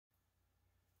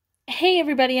Hey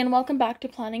everybody, and welcome back to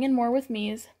Planning and More with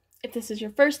Me's. If this is your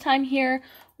first time here,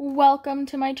 welcome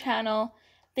to my channel.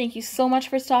 Thank you so much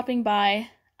for stopping by.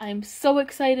 I'm so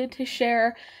excited to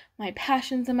share my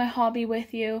passions and my hobby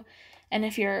with you. And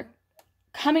if you're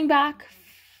coming back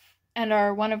and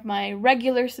are one of my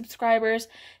regular subscribers,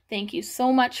 thank you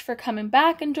so much for coming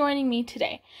back and joining me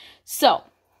today. So,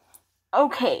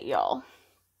 okay, y'all.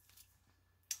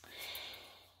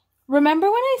 Remember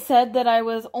when I said that I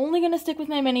was only going to stick with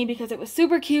my mini because it was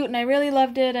super cute and I really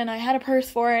loved it and I had a purse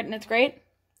for it and it's great?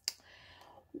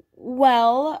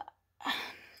 Well,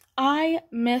 I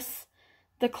miss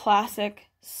the classic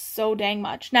so dang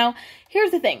much. Now,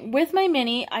 here's the thing. With my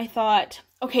mini, I thought,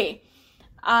 okay,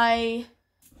 I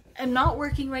am not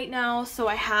working right now, so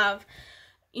I have,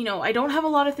 I don't have a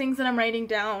lot of things that I'm writing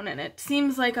down, and it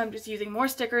seems like I'm just using more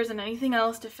stickers than anything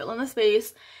else to fill in the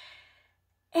space.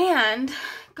 And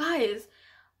guys,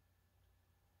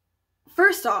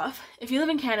 first off, if you live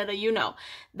in Canada, you know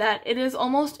that it is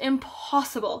almost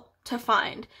impossible to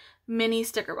find mini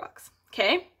sticker books,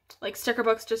 okay? Like sticker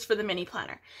books just for the mini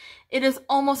planner. It is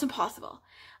almost impossible.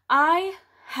 I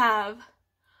have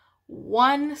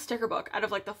one sticker book out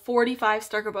of like the 45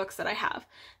 sticker books that I have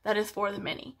that is for the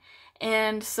mini.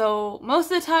 And so most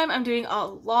of the time I'm doing a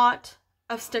lot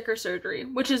of sticker surgery,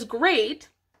 which is great,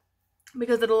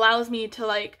 because it allows me to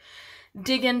like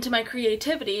dig into my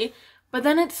creativity, but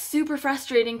then it's super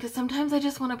frustrating because sometimes I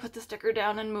just want to put the sticker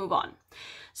down and move on.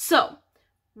 So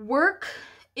work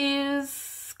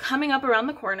is coming up around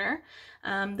the corner.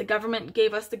 The government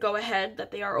gave us the go-ahead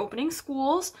that they are opening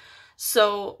schools,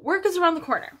 so work is around the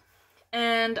corner.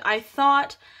 And I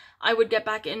thought I would get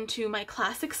back into my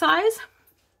classic size.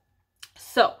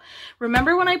 So,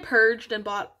 remember when I purged and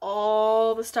bought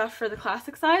all the stuff for the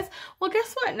classic size? Well,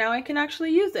 guess what? Now I can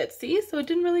actually use it. See? So it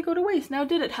didn't really go to waste. Now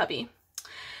did it, hubby?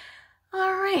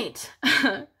 All right.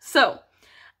 So,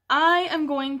 I am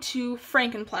going to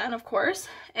Frankenplan, of course,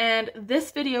 and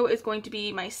this video is going to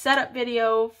be my setup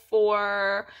video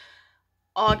for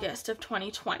August of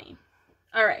 2020.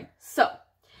 All right. So,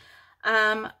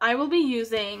 I will be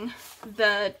using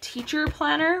the teacher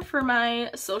planner for my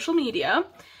social media.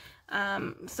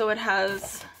 So it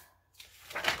has,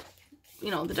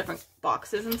 the different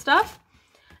boxes and stuff.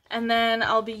 And then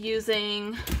I'll be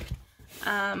using,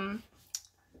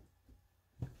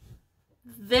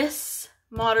 this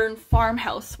modern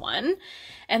farmhouse one.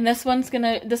 And this one's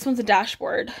a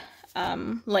dashboard,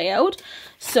 layout.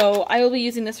 So I will be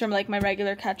using this from like my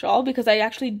regular catch-all because I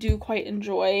actually do quite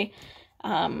enjoy,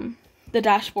 the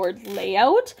dashboard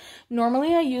layout.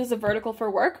 Normally I use a vertical for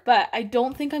work, but I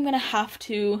don't think I'm going to have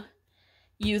to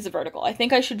use a vertical. I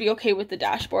think I should be okay with the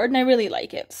dashboard and I really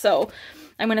like it. So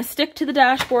I'm going to stick to the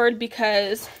dashboard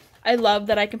because I love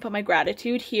that I can put my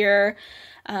gratitude here,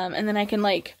 and then I can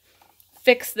like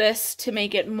fix this to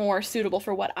make it more suitable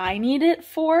for what I need it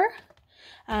for.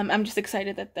 I'm just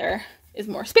excited that there is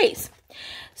more space.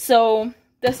 So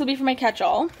this will be for my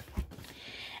catch-all.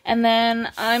 And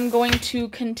then I'm going to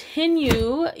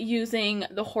continue using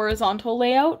the horizontal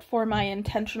layout for my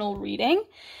intentional reading,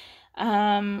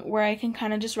 where I can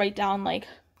kind of just write down like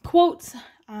quotes,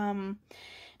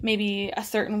 maybe a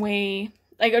certain way,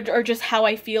 like, or just how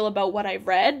I feel about what I've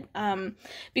read,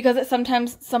 because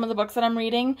sometimes some of the books that I'm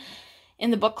reading in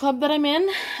the book club that I'm in,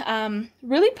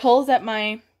 really pulls at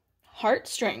my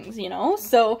heartstrings,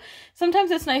 so sometimes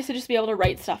it's nice to just be able to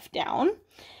write stuff down.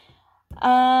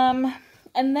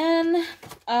 And then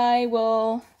I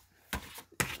will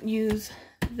use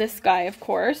this guy, of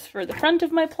course, for the front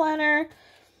of my planner.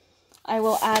 I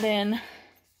will add in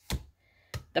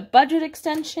the budget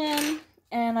extension,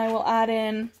 and I will add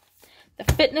in the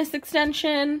fitness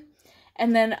extension,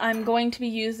 and then I'm going to be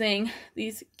using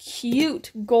these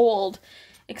cute gold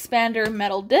expander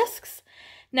metal discs.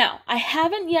 Now, I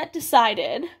haven't yet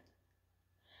decided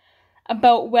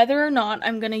about whether or not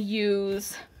I'm going to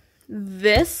use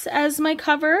this as my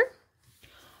cover,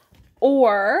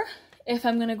 or if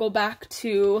I'm going to go back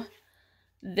to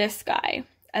this guy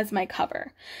as my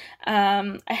cover.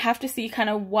 I have to see kind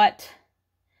of what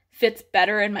fits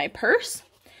better in my purse.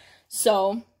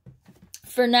 So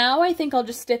for now, I think I'll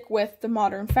just stick with the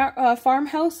modern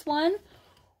farmhouse one,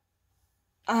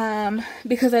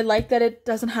 because I like that it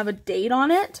doesn't have a date on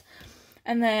it,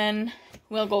 and then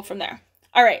we'll go from there.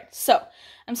 All right, so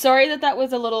I'm sorry that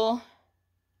was a little,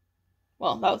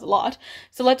 well, that was a lot.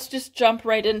 So let's just jump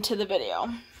right into the video.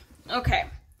 Okay,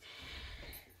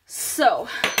 so,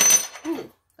 ooh,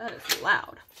 that is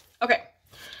loud. Okay,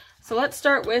 so let's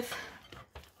start with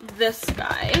this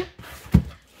guy,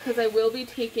 because I will be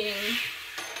taking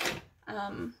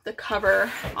the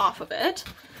cover off of it.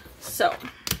 So,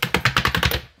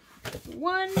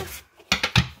 1,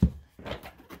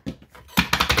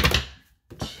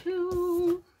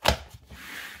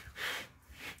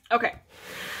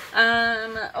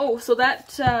 oh, so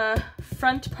that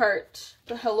front part,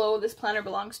 the hello, this planner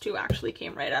belongs to, actually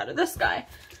came right out of this guy.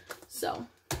 So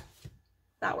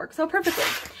that works out perfectly.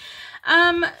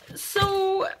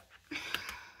 So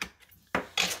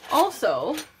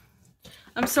also,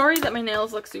 I'm sorry that my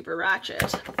nails look super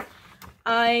ratchet.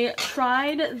 I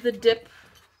tried the Dip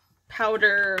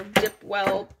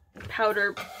Well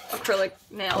powder acrylic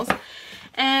nails,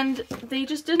 and they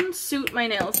just didn't suit my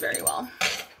nails very well.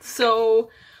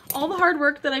 So all the hard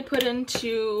work that I put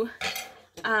into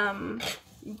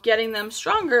getting them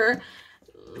stronger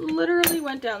literally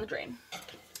went down the drain.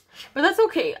 But that's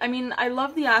okay. I mean, I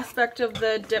love the aspect of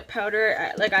the dip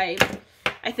powder. Like, I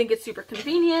think it's super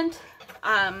convenient.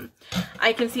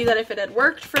 I can see that if it had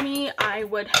worked for me, I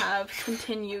would have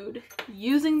continued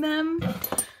using them.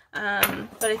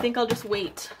 But I think I'll just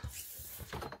wait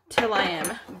till I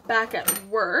am back at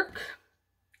work.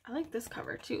 I like this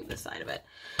cover too, this side of it.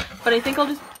 But I think I'll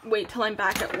just wait till I'm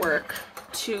back at work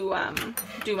to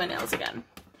do my nails again.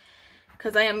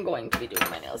 Because I am going to be doing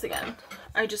my nails again.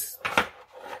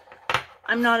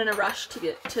 I'm not in a rush to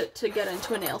get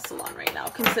into a nail salon right now,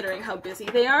 considering how busy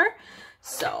they are.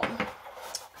 So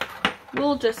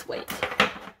we'll just wait.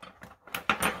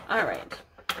 All right.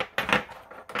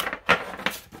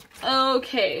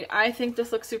 Okay, I think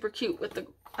this looks super cute with the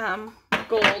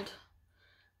gold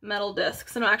metal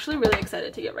discs, and I'm actually really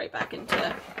excited to get right back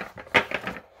into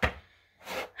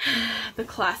the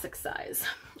classic size.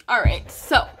 All right,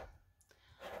 so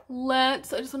I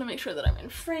just want to make sure that I'm in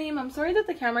frame. I'm sorry that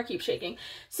the camera keeps shaking.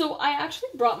 So I actually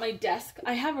brought my desk.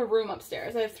 I have a room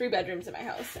upstairs. I have 3 bedrooms in my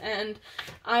house, and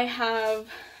I have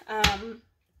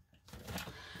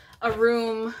a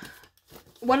room,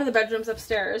 one of the bedrooms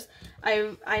upstairs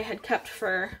I had kept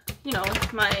for, you know,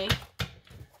 my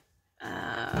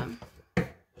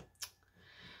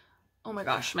oh my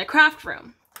gosh, my craft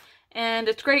room. And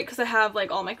it's great because I have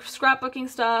like all my scrapbooking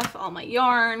stuff, all my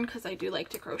yarn, because I do like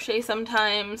to crochet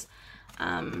sometimes.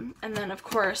 And then of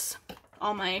course,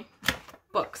 all my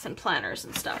books and planners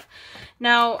and stuff.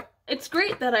 Now, it's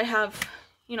great that I have,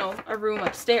 you know, a room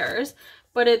upstairs,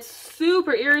 but it's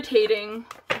super irritating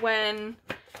when,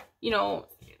 you know,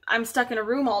 I'm stuck in a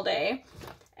room all day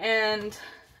and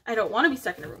I don't want to be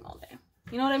stuck in a room all day.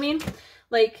 You know what I mean?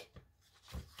 Like,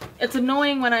 it's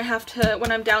annoying when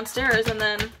when I'm downstairs and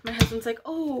then my husband's like,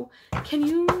 oh, can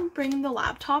you bring the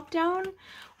laptop down?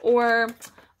 Or,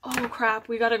 oh crap,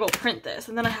 we gotta go print this.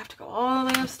 And then I have to go all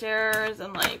the way upstairs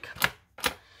and like,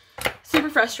 super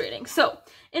frustrating. So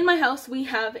in my house, we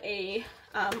have a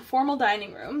formal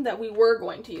dining room that we were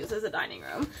going to use as a dining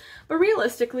room. But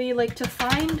realistically, like to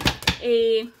find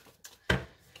a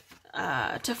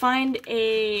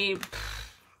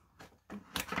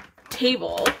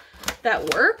table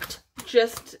that worked,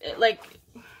 just like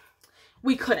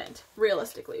we couldn't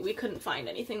find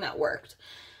anything that worked.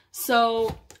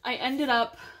 So I ended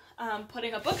up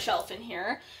putting a bookshelf in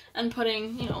here and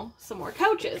putting, you know, some more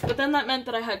couches, but then that meant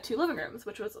that I had 2 living rooms,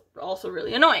 which was also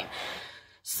really annoying.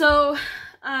 So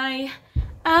I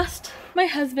asked my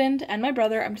husband and my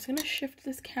brother, I'm just gonna shift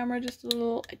this camera just a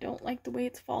little, I don't like the way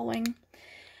it's falling.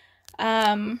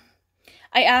 I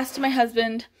asked my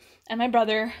husband and my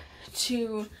brother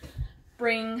to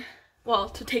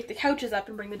take the couches up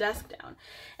and bring the desk down.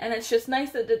 And it's just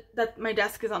nice that my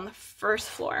desk is on the first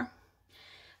floor,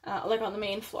 like on the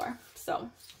main floor. So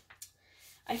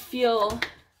I feel,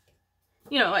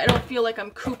 you know, I don't feel like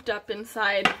I'm cooped up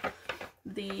inside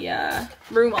the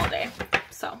room all day.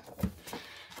 So,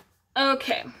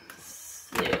 okay,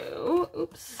 so,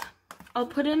 oops, I'll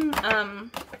put in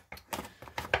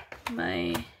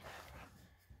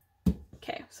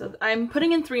okay, so I'm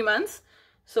putting in 3 months.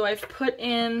 So I've put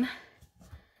in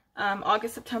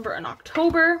August, September, and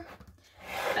October.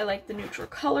 I like the neutral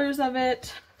colors of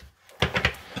it.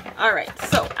 All right,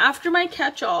 so after my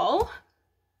catch-all,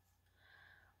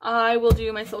 I will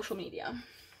do my social media.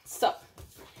 So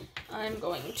I'm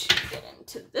going to get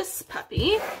into this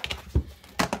puppy,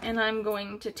 and I'm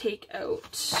going to take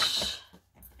out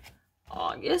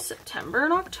August, September,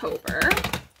 and October.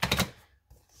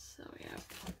 So we have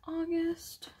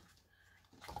August,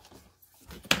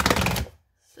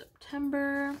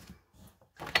 September.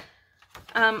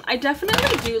 I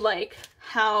definitely do like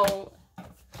how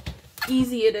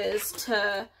easy it is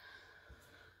to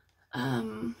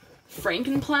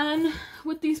Frankenplan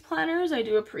with these planners. I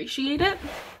do appreciate it.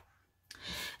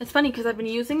 It's funny because I've been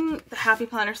using the Happy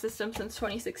Planner system since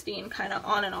 2016, kind of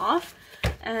on and off,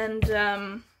 and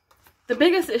the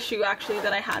biggest issue actually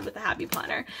that I had with the Happy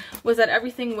Planner was that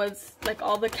everything was, like,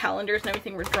 all the calendars and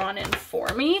everything were drawn in for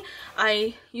me.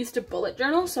 I used to bullet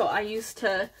journal, so I used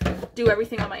to do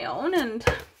everything on my own, and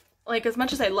like, as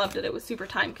much as I loved it, it was super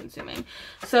time consuming.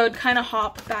 So I'd kind of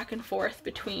hop back and forth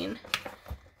between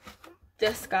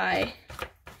this guy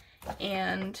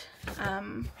and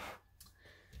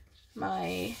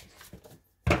my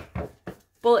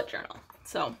bullet journal.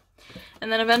 So,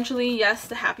 and then eventually, yes,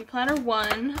 the Happy Planner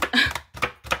won.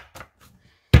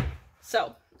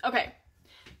 So, okay,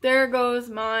 there goes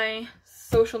my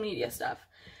social media stuff.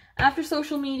 After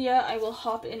social media, I will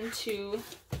hop into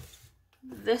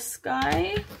this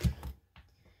guy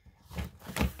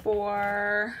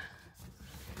for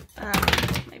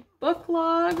my book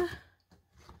log.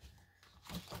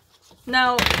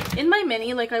 Now, in my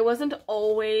mini, like, I wasn't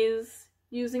always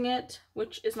using it,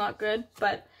 which is not good,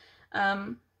 but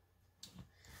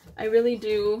I really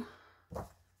do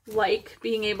like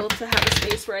being able to have a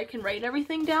space where I can write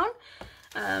everything down.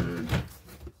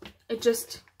 It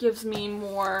just gives me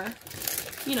more,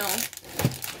 you know,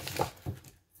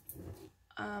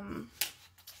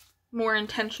 more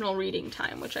intentional reading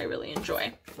time, which I really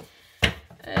enjoy.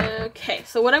 Okay,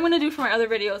 so what I'm going to do for my other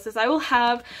videos is I will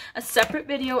have a separate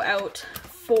video out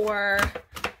for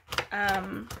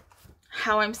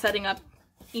how I'm setting up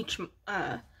each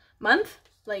month,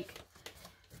 like,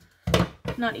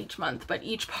 not each month, but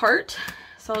each part.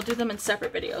 So I'll do them in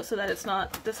separate videos so that it's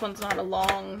not, this one's not a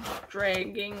long,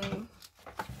 dragging,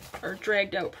 or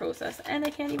dragged out process. And I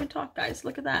can't even talk, guys.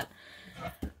 Look at that.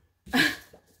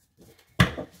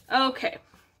 Okay.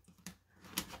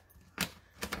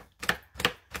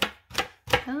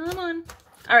 Come on.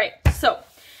 Alright, so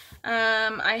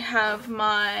I have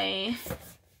my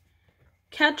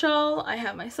catch-all, I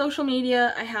have my social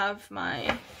media, I have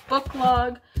my book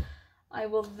log. I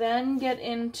will then get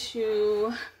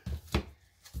into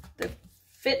the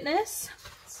fitness.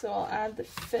 So I'll add the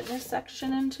fitness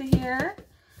section into here.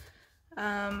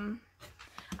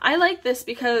 I like this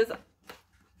because,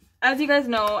 as you guys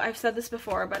know, I've said this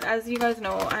before, but as you guys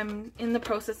know, I'm in the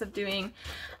process of doing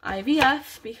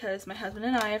IVF because my husband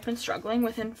and I have been struggling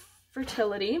with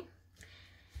infertility.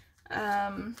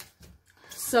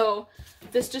 So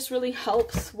this just really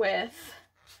helps with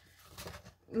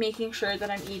making sure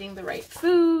that I'm eating the right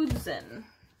foods and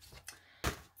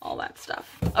all that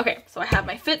stuff. Okay, so I have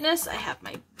my fitness, I have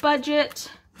my budget.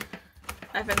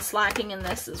 I've been slacking in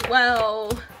this as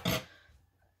well,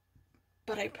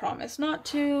 but I promise not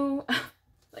to.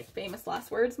 Like famous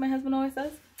last words my husband always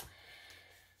says.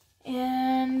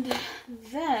 And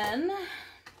then,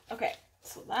 okay,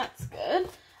 so that's good.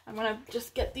 I'm gonna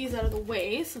just get these out of the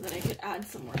way so that I could add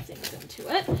some more things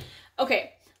into it.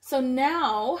 Okay, so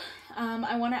now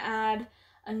I want to add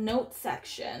a note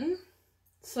section.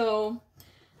 So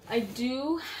I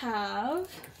do have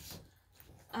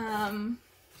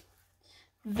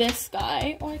this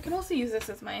guy. Oh, I can also use this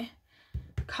as my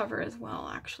cover as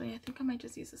well, actually. I think I might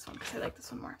just use this one because I like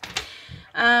this one more.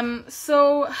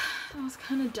 So that was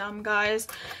kind of dumb, guys.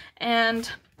 And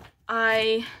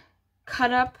I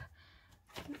cut up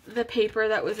the paper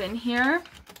that was in here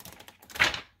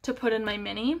to put in my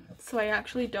mini. So I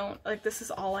actually don't, like, this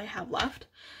is all I have left,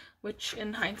 which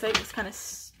in hindsight was kind of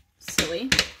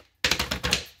silly.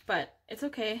 But it's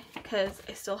okay because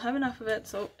I still have enough of it,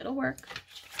 so it'll work.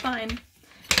 It's fine.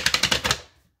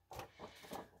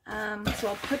 So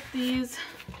I'll put these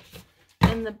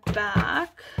in the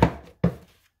back.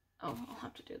 Oh, I'll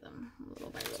have to do them little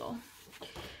by little.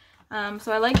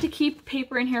 So I like to keep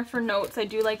paper in here for notes. I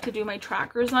do like to do my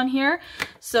trackers on here.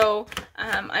 So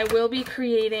I will be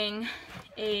creating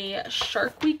a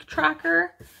Shark Week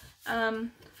tracker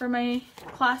for my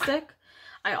classic.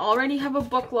 I already have a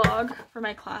book log for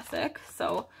my classic,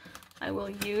 so I will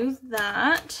use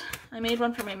that. I made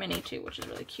one for my mini too, which is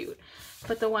really cute.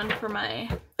 But the one for my,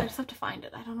 I just have to find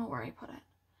it. I don't know where I put it.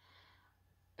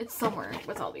 It's somewhere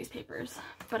with all these papers,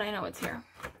 but I know it's here.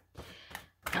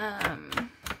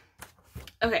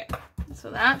 Okay, so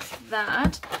that's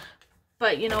that.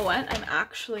 But you know what? I'm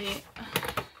actually,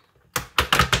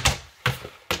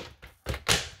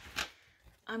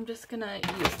 I'm just gonna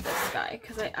use this guy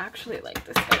because I actually like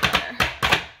this guy better.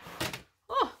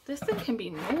 Oh, this thing can be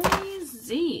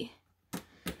noisy.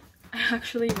 I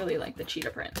actually really like the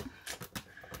cheetah print.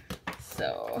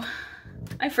 So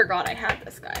I forgot I had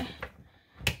this guy.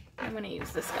 I'm gonna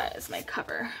use this guy as my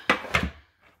cover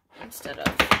instead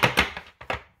of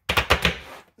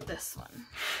this one.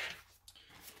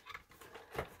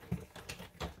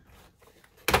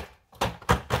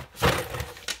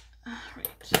 Alright,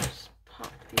 just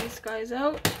pop these guys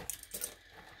out.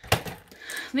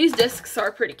 These discs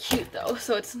are pretty cute though,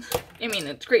 so it's, I mean,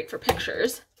 it's great for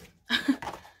pictures.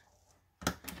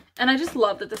 And I just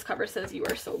love that this cover says "You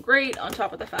are so great" on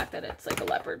top of the fact that it's like a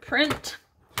leopard print.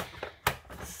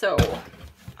 So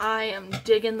I am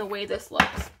digging the way this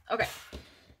looks. Okay.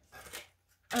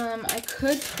 I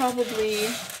could probably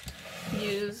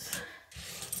use,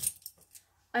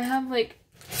 I have like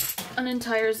an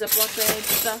entire Ziploc bag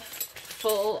stuff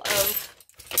full of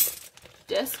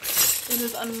discs. It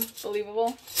is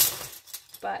unbelievable,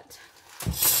 but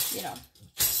you know,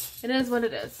 it is what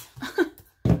it is.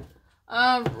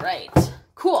 All right,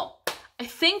 cool. I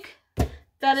think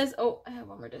that is, oh, I have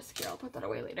one more disc here. I'll put that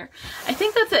away later. I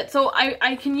think that's it. So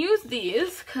I can use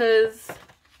these because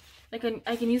I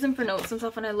can use them for notes and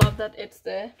stuff, and I love that it's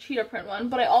the cheetah print one.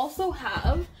 But I also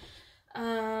have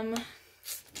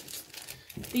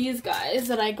these guys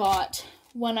that I got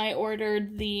when I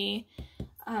ordered the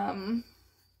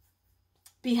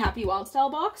Be Happy Wild Style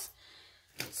box.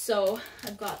 So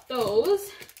I've got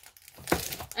those.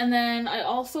 And then I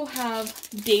also have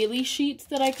daily sheets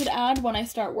that I could add when I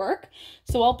start work.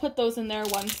 So I'll put those in there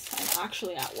once I'm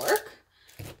actually at work.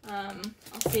 I'll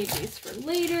save these for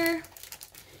later.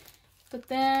 But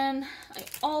then I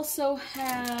also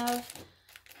have,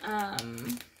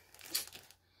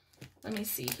 let me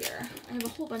see here. I have a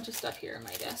whole bunch of stuff here in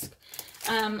my desk.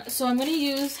 So I'm going to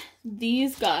use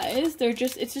these guys.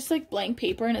 It's just like blank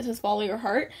paper, and it says follow your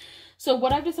heart. So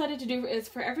what I've decided to do is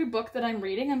for every book that I'm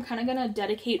reading, I'm kind of going to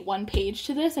dedicate one page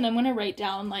to this, and I'm going to write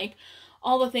down like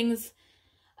all the things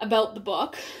about the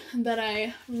book that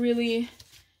I really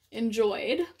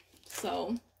enjoyed.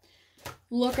 So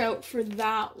look out for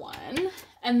that one.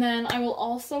 And then I will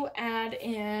also add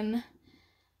in,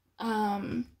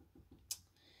 I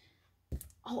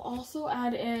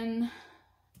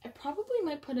probably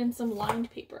might put in some lined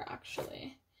paper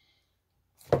actually.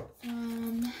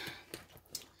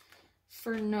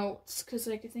 For notes, because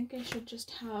like I think I should just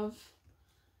have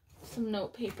some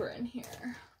note paper in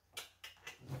here.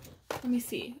 Let me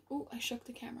see. Oh, I shook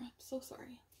the camera. I'm so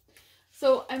sorry.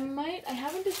 So I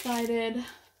haven't decided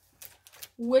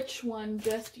which one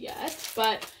just yet,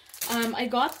 but I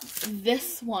got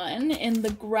this one in the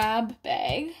grab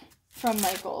bag from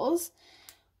Michaels,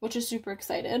 which is super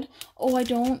excited. Oh, I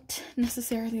don't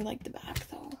necessarily like the back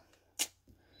though.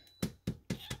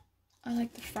 I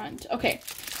like the front. Okay.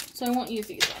 So I won't use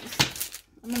these ones.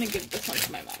 I'm going to give this one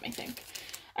to my mom, I think.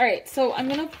 All right, so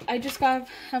I just have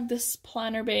this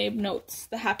Planner Babe notes,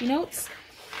 the happy notes.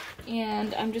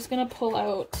 And I'm just going to pull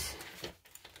out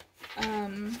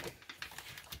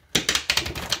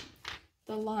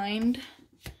the lined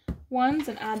ones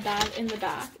and add that in the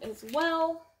back as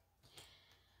well.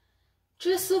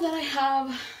 Just so that I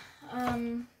have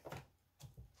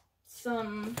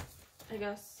some, I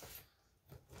guess,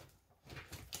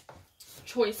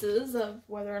 choices of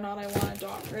whether or not I want a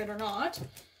dot grid or not.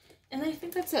 And I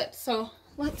think that's it. So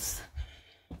let's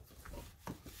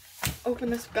open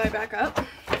this guy back up.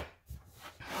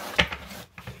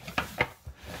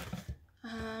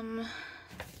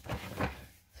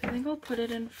 So I think I'll put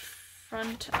it in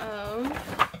front of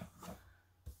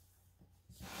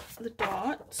the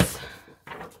dots.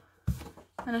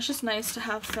 And it's just nice to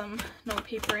have some note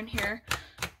paper in here,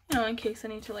 you know, in case I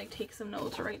need to like take some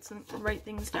notes or write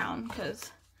things down,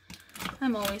 because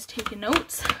I'm always taking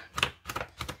notes.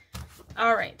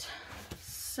 All right,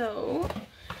 so,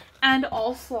 and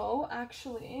also,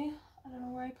 actually, I don't know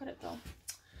where I put it though.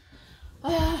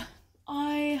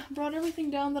 I brought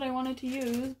everything down that I wanted to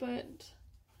use, but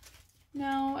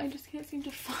now I just can't seem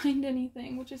to find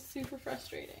anything, which is super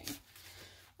frustrating.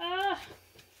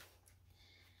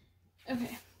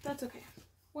 Okay, that's okay.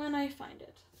 When I find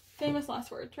it. Famous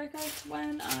last words, right guys?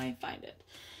 When I find it.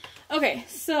 Okay,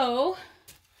 so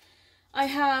I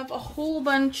have a whole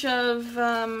bunch of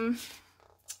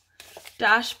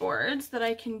dashboards that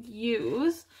I can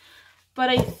use, but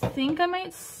I think I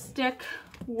might stick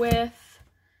with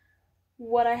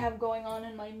what I have going on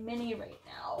in my mini right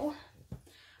now,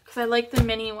 because I like the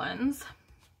mini ones.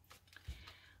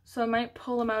 So I might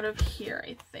pull them out of here,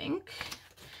 I think.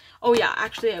 Oh yeah,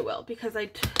 actually I will, because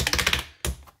I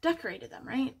decorated them,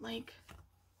 right? Like,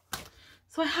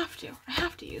 so I have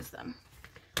to use them.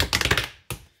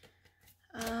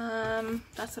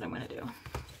 That's what I'm gonna do,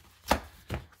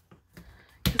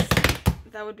 because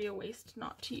that would be a waste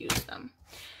not to use them.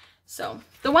 So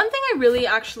the one thing I really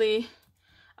actually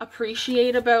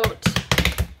appreciate about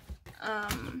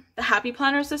the Happy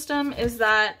Planner system is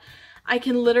that I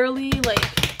can literally like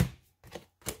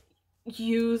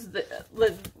use the,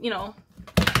 you know,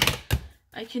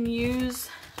 I can use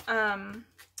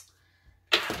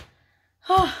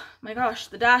oh my gosh,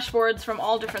 the dashboards from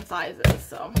all different sizes.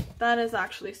 So that is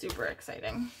actually super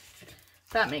exciting.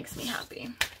 That makes me happy.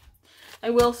 I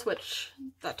will switch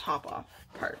the top off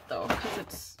part though, because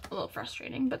it's a little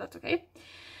frustrating, but that's okay.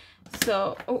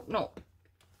 So, oh no,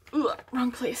 Ooh,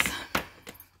 wrong place.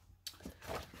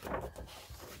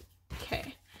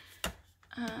 Okay.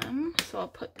 So I'll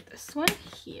put this one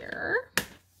here.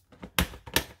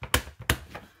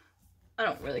 I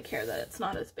don't really care that it's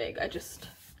not as big. I just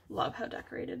love how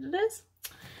decorated it is.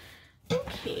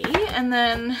 Okay, and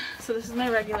then, so this is my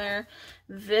regular.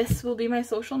 This will be my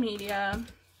social media.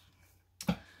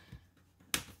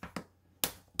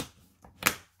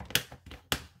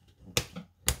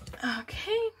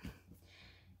 Okay,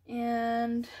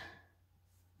 and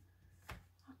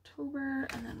October,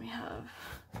 and then we have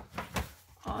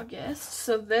August.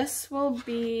 So this will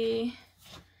be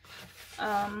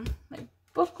my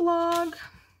book log.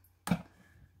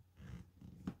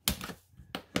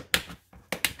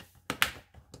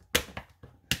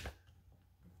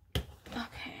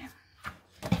 Okay,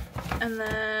 and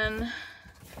then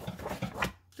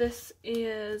this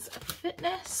is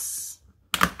fitness.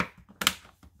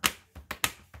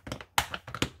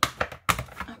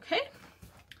 Okay,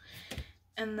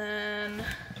 and then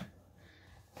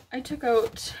I took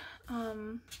out,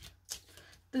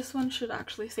 this one should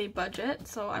actually say budget,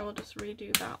 so I will just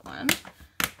redo that one.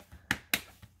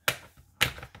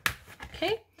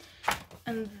 Okay,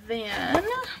 and then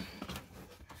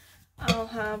I'll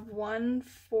have one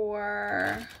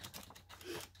for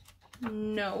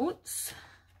notes,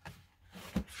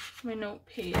 my note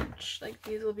page, like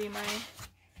these will be my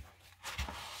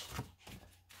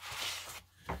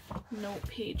note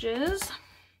pages.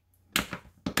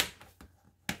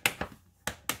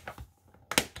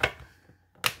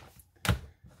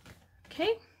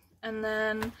 Okay, and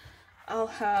then I'll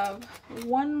have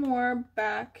one more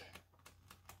back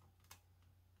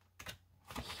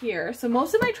here. So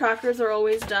most of my trackers are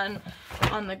always done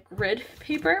on the grid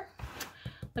paper,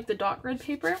 like the dot grid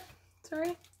paper.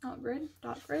 Sorry, not grid,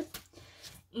 dot grid.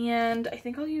 And I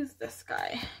think I'll use this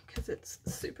guy because it's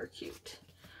super cute.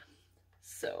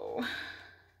 So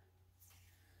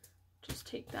just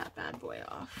take that bad boy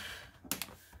off.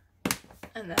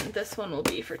 And then this one will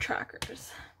be for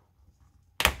trackers.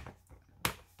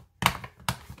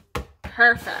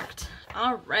 Perfect.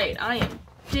 All right, I am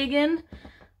digging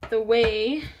the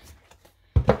way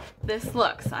this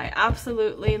looks. I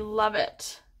absolutely love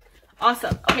it.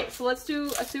 Awesome. Okay, so let's do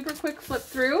a super quick flip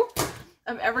through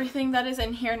of everything that is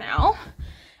in here now.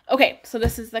 Okay, so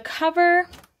this is the cover.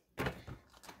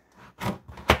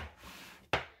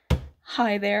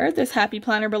 Hi there. This happy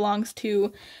planner belongs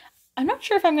to, I'm not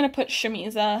sure if I'm going to put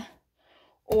Shamiza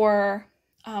or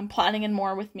Planning and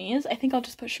More with Me's. I think I'll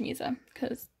just put Shamiza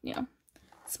because, you know,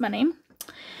 it's my name.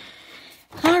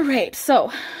 All right,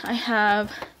 so I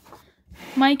have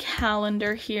my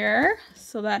calendar here.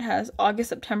 So that has August,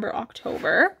 September,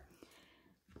 October.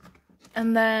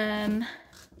 And then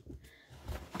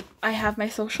I have my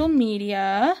social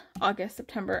media, August,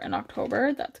 September, and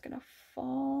October. That's gonna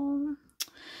fall.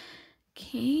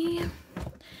 Okay.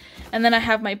 And then I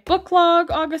have my book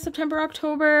log, August, September,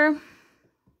 October.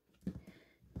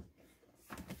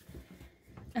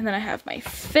 And then I have my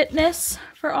fitness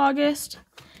for August.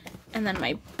 And then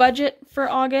my budget for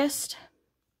August.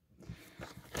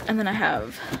 And then I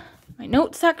have my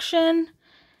note section.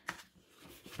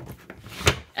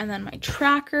 And then my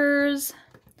trackers.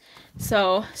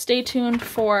 So stay tuned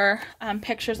for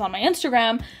pictures on my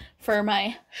Instagram for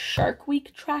my Shark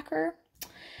Week tracker.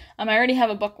 I already have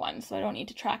a book one, so I don't need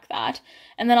to track that.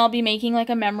 And then I'll be making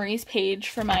like a memories page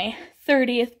for my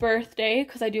 30th birthday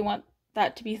because I do want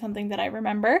that to be something that I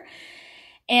remember.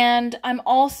 And I'm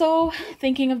also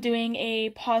thinking of doing a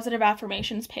positive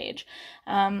affirmations page.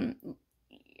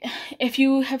 If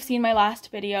you have seen my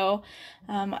last video,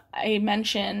 I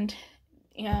mentioned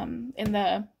when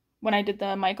I did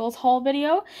the Michael's haul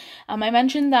video, I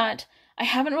mentioned that I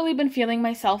haven't really been feeling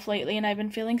myself lately, and I've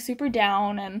been feeling super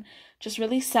down and just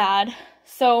really sad.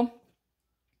 So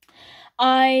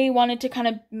I wanted to kind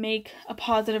of make a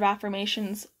positive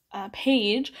affirmations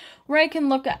page where I can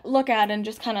look at and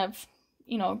just kind of,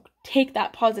 you know, take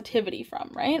that positivity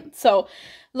from, right? So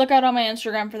look out on my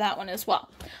Instagram for that one as well.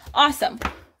 Awesome.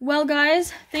 Well,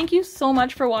 guys, thank you so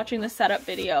much for watching this setup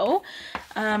video.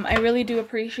 I really do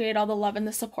appreciate all the love and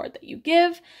the support that you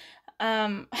give.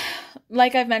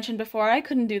 Like I've mentioned before, I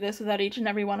couldn't do this without each and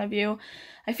every one of you.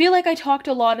 I feel like I talked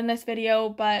a lot in this video,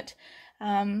 but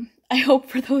I hope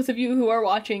for those of you who are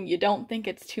watching, you don't think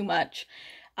it's too much.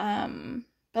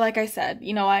 But like I said,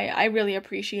 you know, I really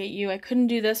appreciate you. I couldn't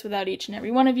do this without each and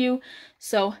every one of you.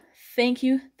 So thank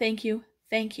you, thank you,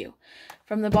 thank you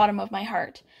from the bottom of my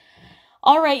heart.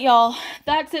 All right, y'all,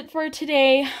 that's it for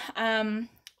today.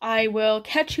 I will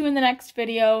catch you in the next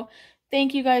video.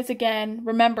 Thank you guys again.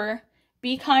 Remember,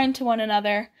 be kind to one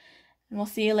another, and we'll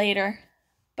see you later.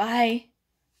 Bye.